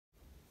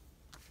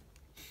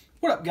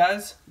What up,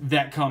 guys?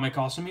 That Comic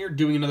Awesome here,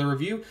 doing another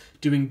review,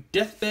 doing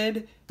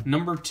Deathbed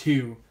number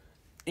 2.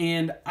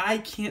 And I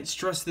can't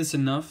stress this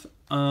enough.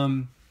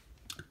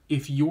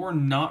 If you're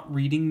not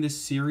reading this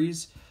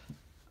series,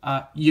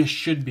 you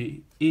should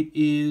be. It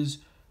is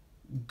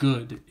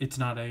good. It's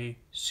not a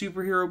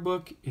superhero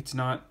book. It's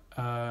not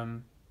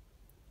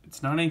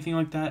anything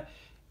like that.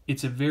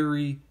 It's a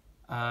very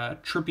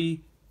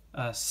trippy,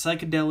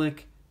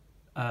 psychedelic,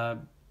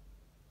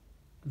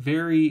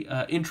 very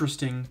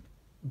interesting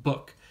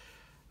book.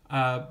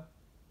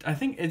 I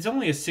think it's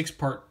only a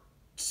 6-part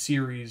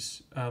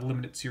series,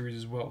 limited series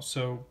as well.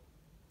 So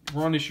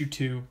we're on issue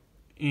 2,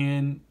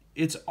 and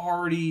it's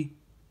already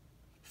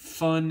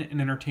fun and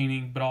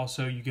entertaining, but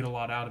also you get a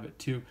lot out of it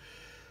too.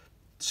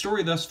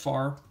 Story thus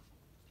far,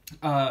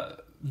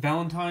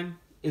 Valentine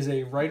is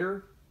a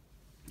writer,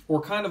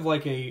 or kind of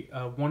like a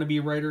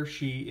wannabe writer.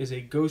 She is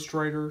a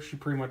ghostwriter. She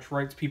pretty much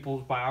writes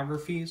people's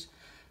biographies.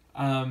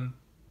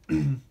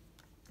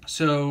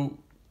 So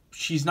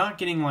she's not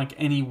getting like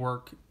any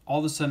work. All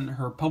of a sudden,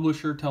 her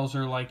publisher tells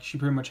her like she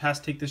pretty much has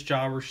to take this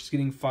job or she's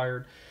getting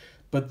fired.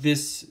 But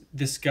this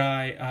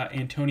guy,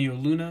 Antonio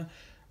Luna,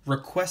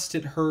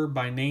 requested her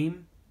by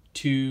name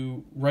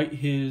to write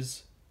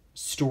his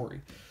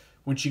story.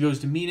 When she goes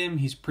to meet him,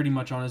 he's pretty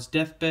much on his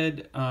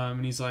deathbed,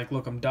 and he's like,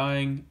 "Look, I'm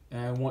dying,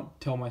 and I want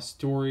to tell my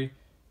story.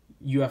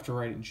 You have to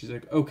write it." And she's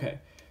like, "Okay."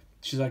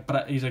 She's like,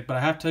 he's like, "But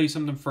I have to tell you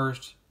something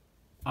first.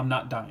 I'm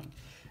not dying."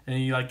 And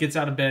he like gets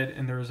out of bed,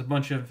 and there's a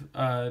bunch of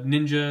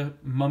ninja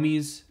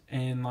mummies,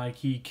 and like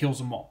he kills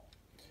them all.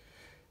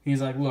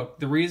 He's like, "Look,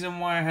 the reason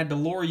why I had to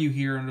lure you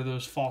here under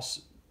those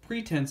false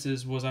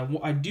pretenses was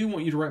I do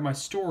want you to write my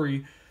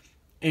story,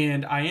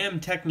 and I am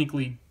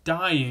technically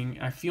dying.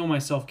 I feel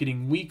myself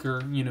getting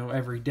weaker,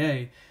 every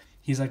day."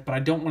 He's like, "But I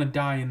don't want to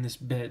die in this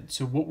bed.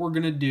 So what we're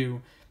going to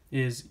do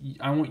is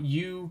I want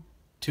you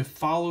to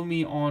follow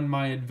me on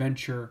my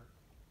adventure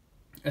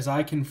as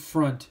I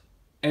confront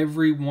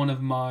every one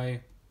of my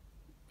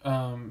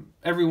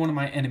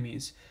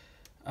enemies.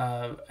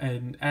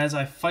 And as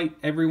I fight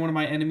every one of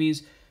my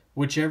enemies,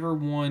 whichever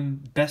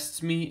one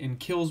bests me and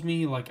kills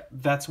me, like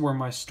that's where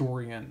my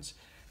story ends."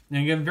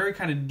 And again, very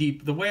kind of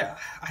deep. The way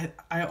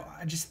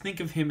I just think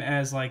of him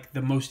as like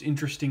the most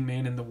interesting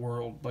man in the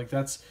world. Like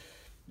that's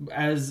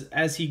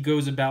as he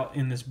goes about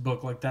in this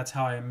book. Like that's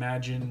how I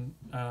imagine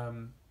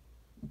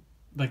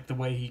like the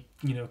way he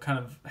kind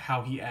of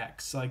how he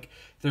acts. Like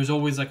there's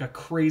always like a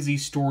crazy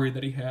story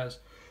that he has.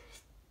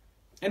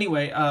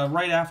 Anyway,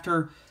 right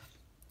after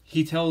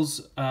he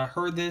tells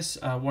her this,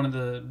 one of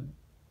the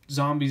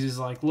zombies is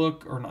like,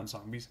 "Look," or not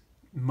zombies,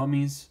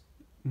 mummies,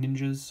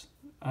 ninjas,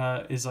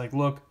 is like,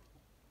 "Look,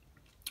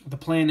 the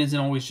plan isn't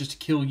always just to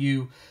kill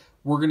you.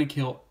 We're going to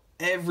kill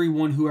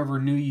everyone who ever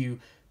knew you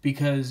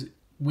because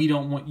we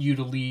don't want you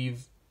to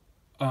leave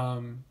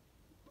a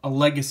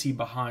legacy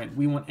behind.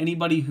 We want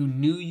anybody who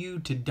knew you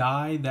to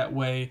die. That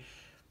way,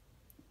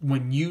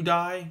 when you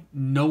die,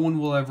 no one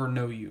will ever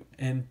know you."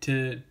 And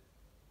to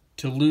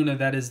Luna,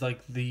 that is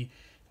like the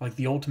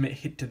ultimate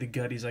hit to the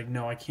gut. He's like,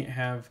 "No, I can't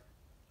have,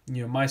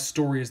 my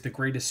story is the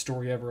greatest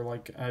story ever.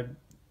 Like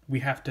we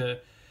have to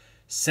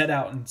set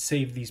out and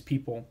save these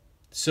people."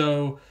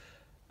 So,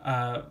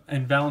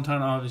 and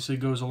Valentine obviously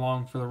goes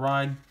along for the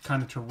ride,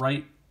 kind of to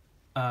write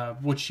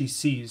what she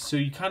sees. So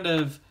you kind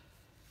of,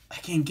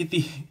 again, get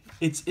the,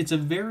 it's a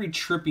very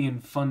trippy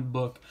and fun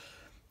book.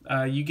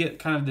 You get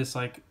kind of this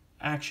like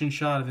action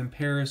shot of in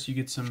Paris. You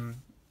get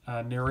some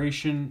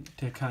narration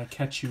to kind of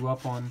catch you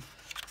up on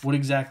what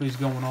exactly is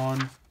going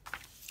on.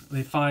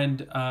 They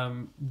find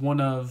one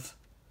of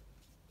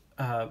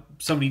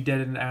somebody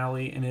dead in an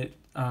alley, and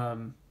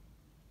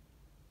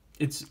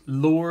it's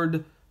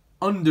Lord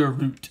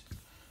Underroot,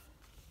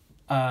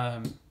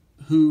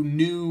 who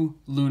knew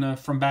Luna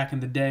from back in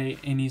the day,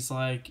 and he's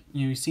like,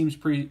 he seems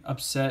pretty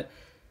upset,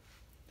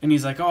 and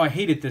he's like, "Oh, I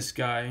hated this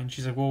guy," and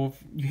she's like, "Well,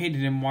 if you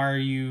hated him, why are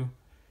you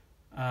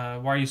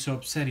so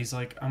upset?" He's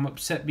like, "I'm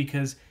upset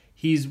because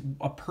he's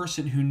a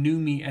person who knew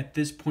me at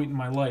this point in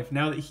my life.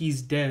 Now that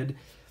he's dead,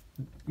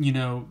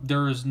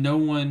 there is no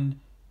one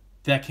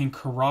that can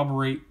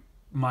corroborate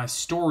my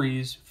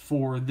stories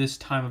for this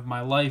time of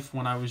my life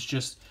when I was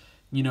just,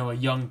 a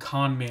young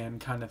con man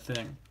kind of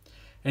thing."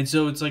 And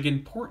so it's like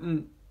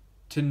important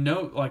to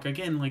note, like,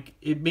 again, like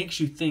it makes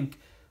you think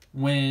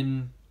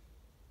when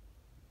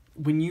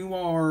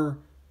you're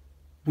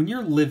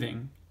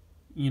living,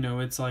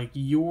 it's like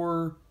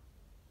you're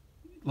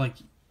like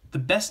the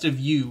best of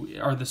you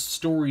are the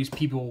stories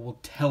people will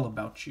tell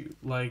about you.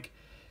 Like,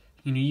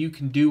 you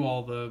can do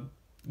all the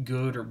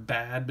good or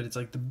bad, but it's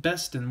like the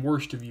best and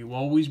worst of you will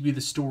always be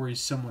the stories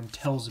someone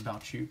tells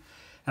about you.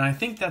 And I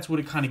think that's what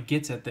it kind of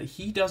gets at, that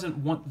he doesn't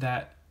want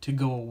that to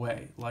go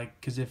away. Like,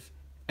 because if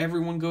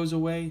everyone goes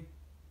away,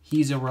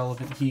 he's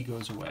irrelevant, he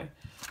goes away.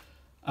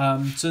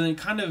 So then it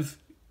kind of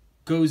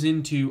goes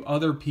into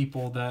other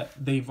people that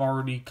they've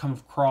already come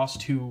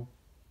across who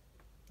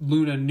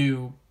Luna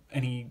knew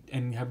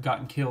and have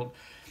gotten killed.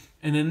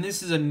 And then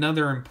this is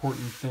another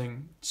important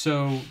thing.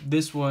 So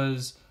this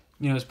was,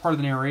 as part of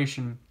the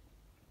narration,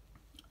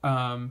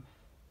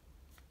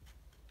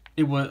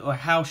 it was like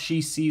how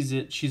she sees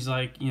it. She's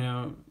like, you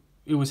know,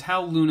 it was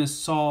how Luna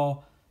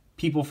saw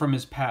people from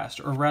his past,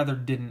 or rather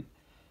didn't.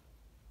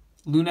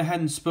 Luna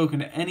hadn't spoken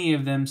to any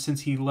of them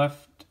since he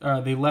left.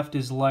 They left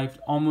his life,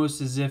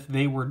 almost as if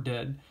they were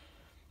dead.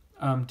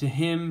 To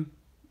him,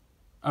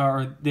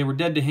 or they were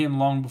dead to him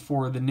long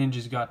before the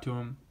ninjas got to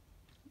him.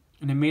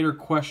 And it made her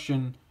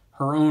question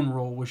her own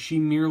role. Was she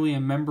merely a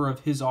member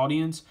of his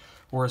audience,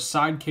 or a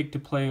sidekick to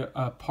play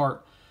a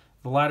part?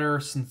 The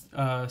latter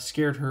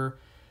scared her,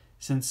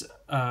 since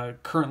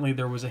currently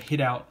there was a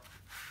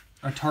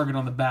target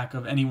on the back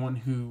of anyone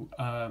who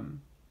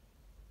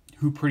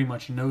pretty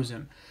much knows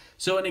him.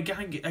 So, and it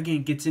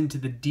again gets into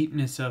the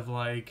deepness of,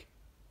 like,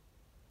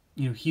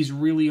 you know, he's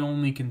really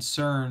only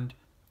concerned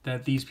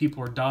that these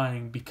people are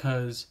dying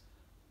because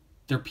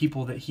they're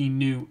people that he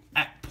knew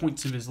at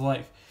points of his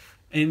life.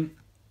 And,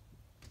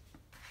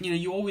 you know,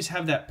 you always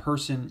have that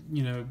person,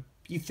 you know,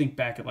 you think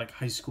back at, like,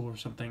 high school or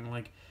something,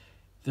 like,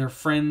 they're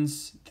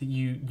friends that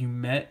you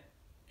met,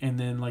 and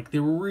then, like, they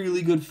were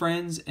really good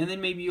friends, and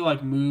then maybe you,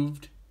 like,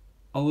 moved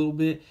a little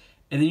bit,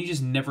 and then you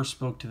just never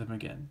spoke to them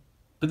again.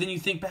 But then you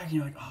think back and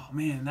you're like, oh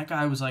man, that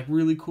guy was, like,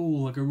 really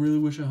cool. Like, I really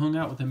wish I hung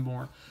out with him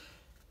more.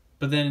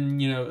 But then,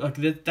 you know, like,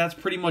 that's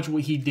pretty much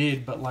what he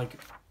did, but, like,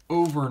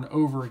 over and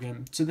over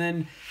again. So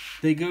then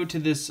they go to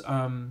this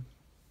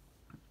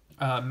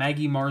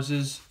Maggie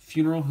Mars's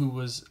funeral, who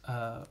was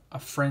a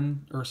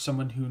friend or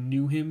someone who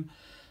knew him.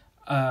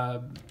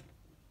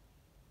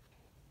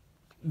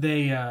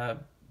 They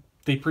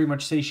pretty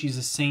much say she's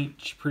a saint.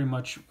 She pretty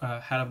much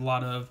had a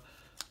lot of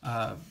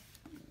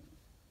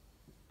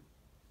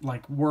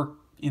like work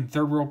in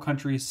third world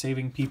countries,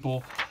 saving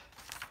people.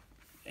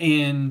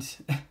 And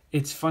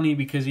it's funny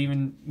because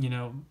even, you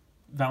know,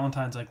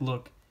 Valentine's like,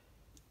 look,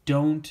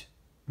 don't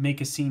make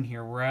a scene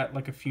here. We're at,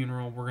 like, a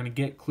funeral. We're going to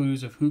get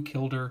clues of who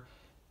killed her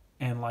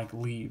and, like,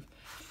 leave.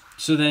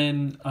 So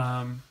then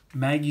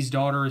Maggie's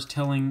daughter is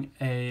telling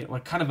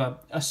kind of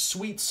a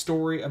sweet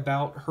story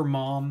about her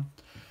mom,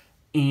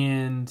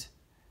 and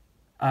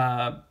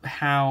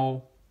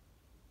how,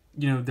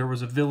 you know, there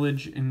was a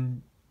village,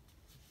 and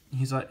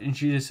he's like, and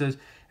she just says,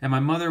 and my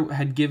mother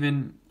had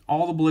given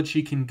all the blood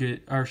she can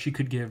get, or she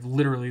could give.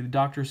 Literally, the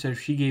doctor said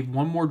if she gave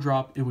one more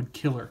drop, it would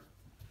kill her.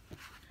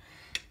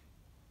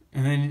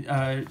 And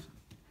then,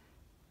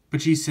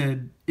 but she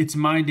said, it's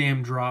my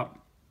damn drop,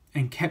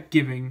 and kept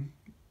giving,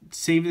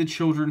 saved the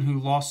children who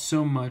lost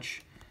so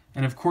much,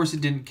 and of course it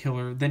didn't kill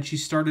her. Then she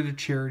started a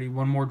charity,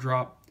 one more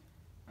drop,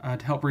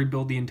 to help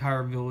rebuild the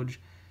entire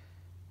village.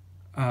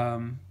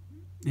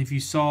 If you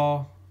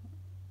saw,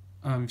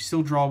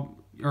 still draw,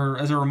 or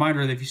as a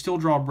reminder that if you still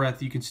draw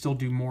breath, you can still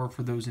do more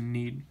for those in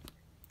need.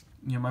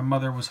 You know, my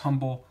mother was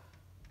humble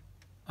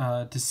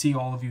to see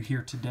all of you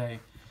here today.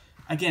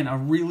 Again, a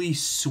really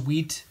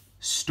sweet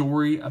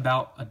story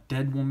about a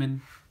dead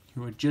woman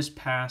who had just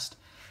passed.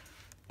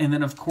 And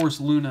then, of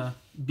course, Luna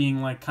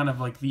being, like, kind of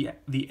like the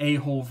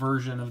a-hole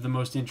version of the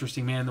most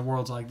interesting man in the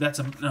world's like, that's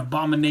an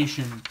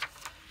abomination.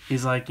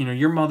 He's like, you know,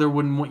 your mother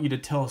wouldn't want you to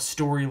tell a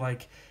story,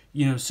 like,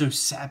 you know, so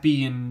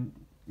sappy and,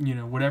 you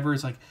know, whatever.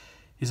 It's like,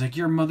 he's like,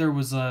 your mother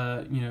was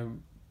helped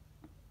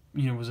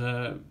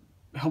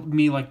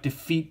me, like,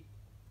 defeat,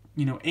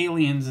 you know,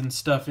 aliens and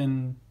stuff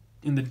in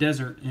the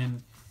desert.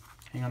 And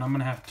hang on, I'm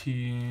gonna have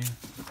to,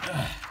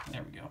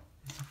 there we go.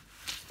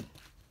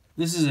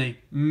 This is a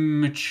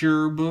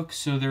mature book,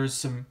 so there's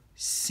some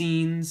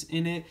scenes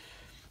in it.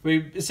 But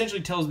it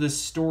essentially tells this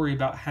story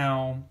about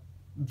how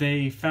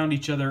they found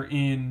each other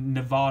in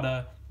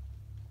Nevada,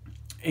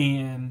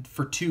 and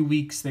for 2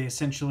 weeks they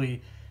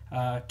essentially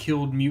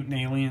killed mutant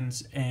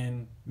aliens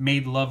and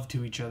made love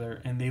to each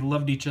other. And they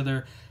loved each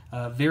other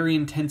very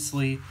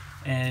intensely,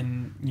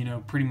 and, you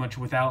know, pretty much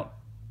without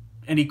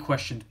any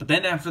questions. But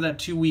then after that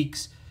 2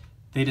 weeks,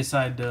 they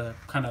decided to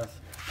kind of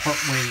part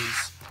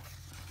ways.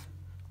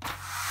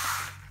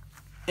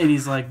 And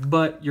he's like,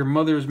 but your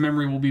mother's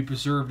memory will be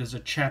preserved as a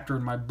chapter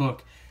in my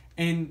book.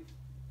 And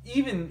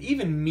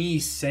even me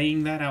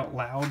saying that out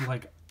loud,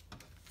 like,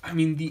 I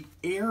mean, the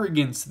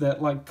arrogance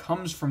that, like,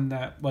 comes from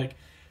that, like,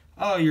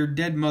 oh, your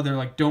dead mother,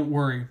 like, don't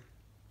worry,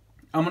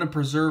 I'm going to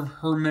preserve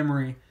her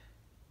memory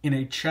in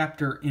a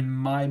chapter in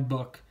my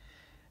book.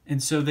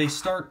 And so they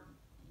start,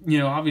 you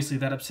know, obviously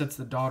that upsets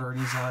the daughter, and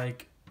he's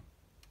like,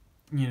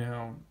 you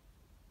know,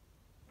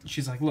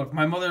 she's like, look,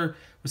 my mother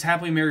was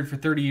happily married for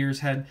 30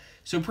 years,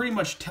 so pretty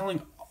much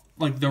telling,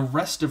 like, the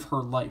rest of her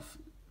life,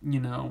 you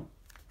know.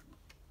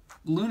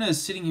 Luna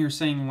is sitting here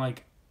saying,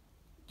 like,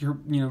 you're,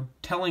 you know,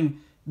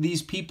 telling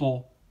these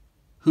people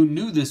who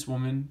knew this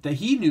woman that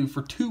he knew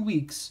for 2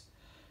 weeks,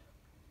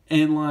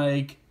 and,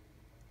 like,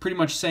 pretty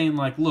much saying,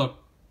 like,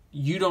 look,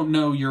 you don't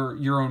know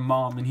your own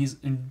mom.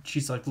 And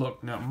she's like,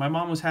 look, no, my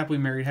mom was happily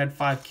married, had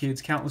 5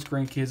 kids, countless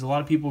grandkids. A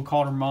lot of people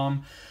called her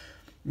mom,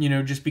 you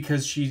know, just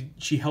because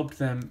she helped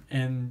them.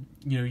 And,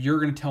 you know, you're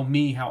going to tell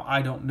me how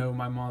I don't know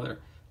my mother,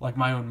 like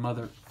my own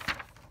mother.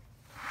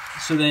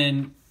 So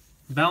then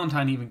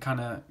Valentine even kind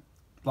of,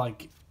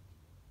 like,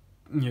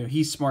 you know,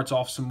 he smarts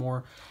off some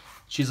more.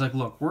 She's like,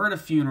 look, we're at a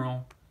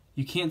funeral.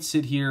 you can't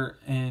sit here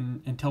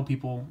and tell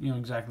people, you know,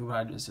 exactly what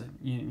I just said.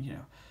 You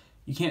know,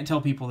 you can't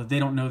tell people that they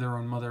don't know their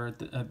own mother.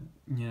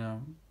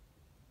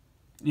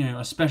 You know,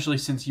 especially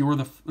since you're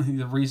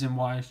the reason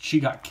why she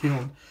got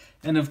killed,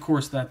 and of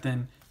course that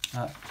then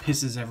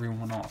pisses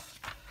everyone off.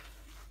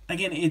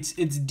 Again, it's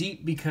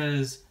deep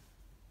because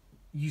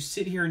you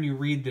sit here and you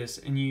read this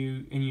and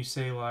you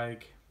say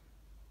like,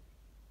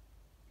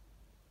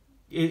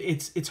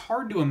 it's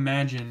hard to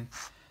imagine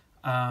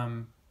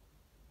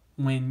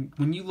when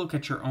you look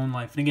at your own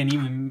life. And again,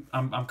 even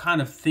I'm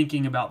kind of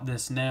thinking about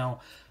this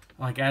now,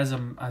 like as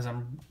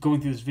I'm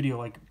going through this video,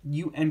 like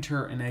you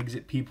enter and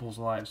exit people's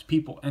lives,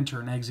 people enter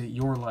and exit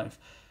your life,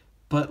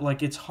 but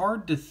like it's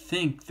hard to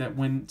think that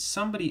when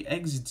somebody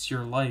exits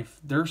your life,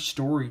 their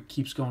story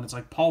keeps going. It's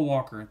like Paul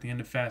Walker at the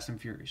end of Fast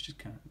and Furious, just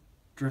kind of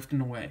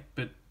drifting away,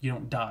 but you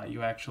don't die,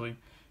 you actually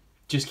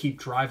just keep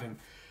driving.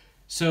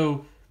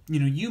 So, you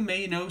know, you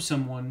may know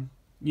someone,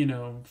 you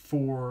know,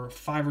 for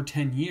 5 or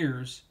 10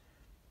 years,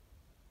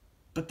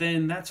 but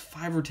then that's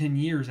 5 or 10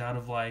 years out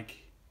of like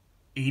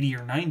 80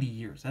 or 90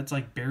 years. That's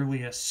like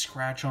barely a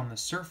scratch on the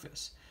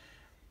surface.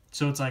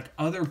 So it's like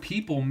other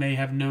people may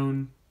have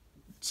known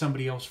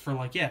somebody else for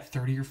like,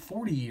 30 or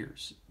 40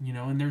 years, you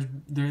know, and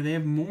they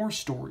have more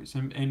stories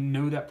and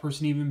know that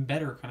person even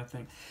better, kind of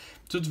thing.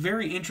 So it's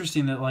very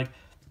interesting that like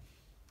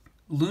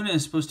Luna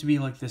is supposed to be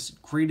like this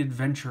great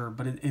adventurer,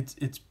 but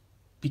it's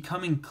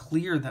becoming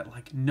clear that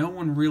like no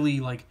one really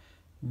like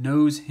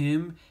knows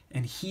him,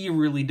 and he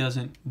really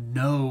doesn't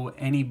know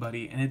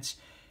anybody, and it's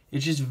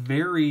just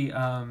very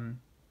I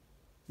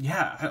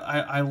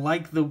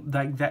like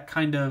that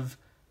kind of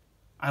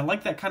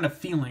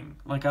feeling.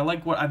 Like I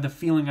like the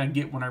feeling I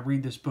get when I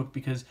read this book,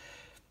 because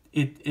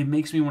it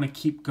makes me want to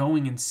keep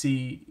going and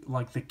see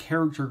like the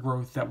character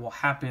growth that will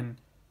happen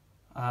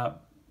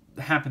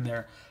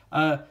there.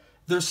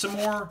 There's some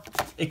more.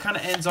 It kind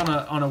of ends on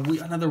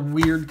another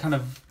weird kind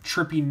of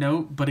trippy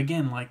note, but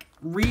again, like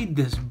read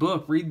this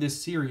book, read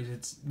this series.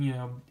 It's, you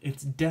know,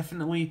 it's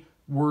definitely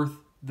worth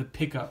the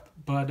pickup.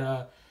 But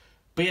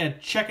yeah,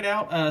 check it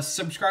out.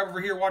 Subscribe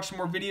over here, watch some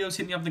more videos,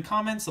 hit me up in the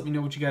comments, let me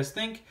know what you guys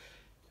think,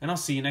 and I'll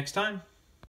see you next time.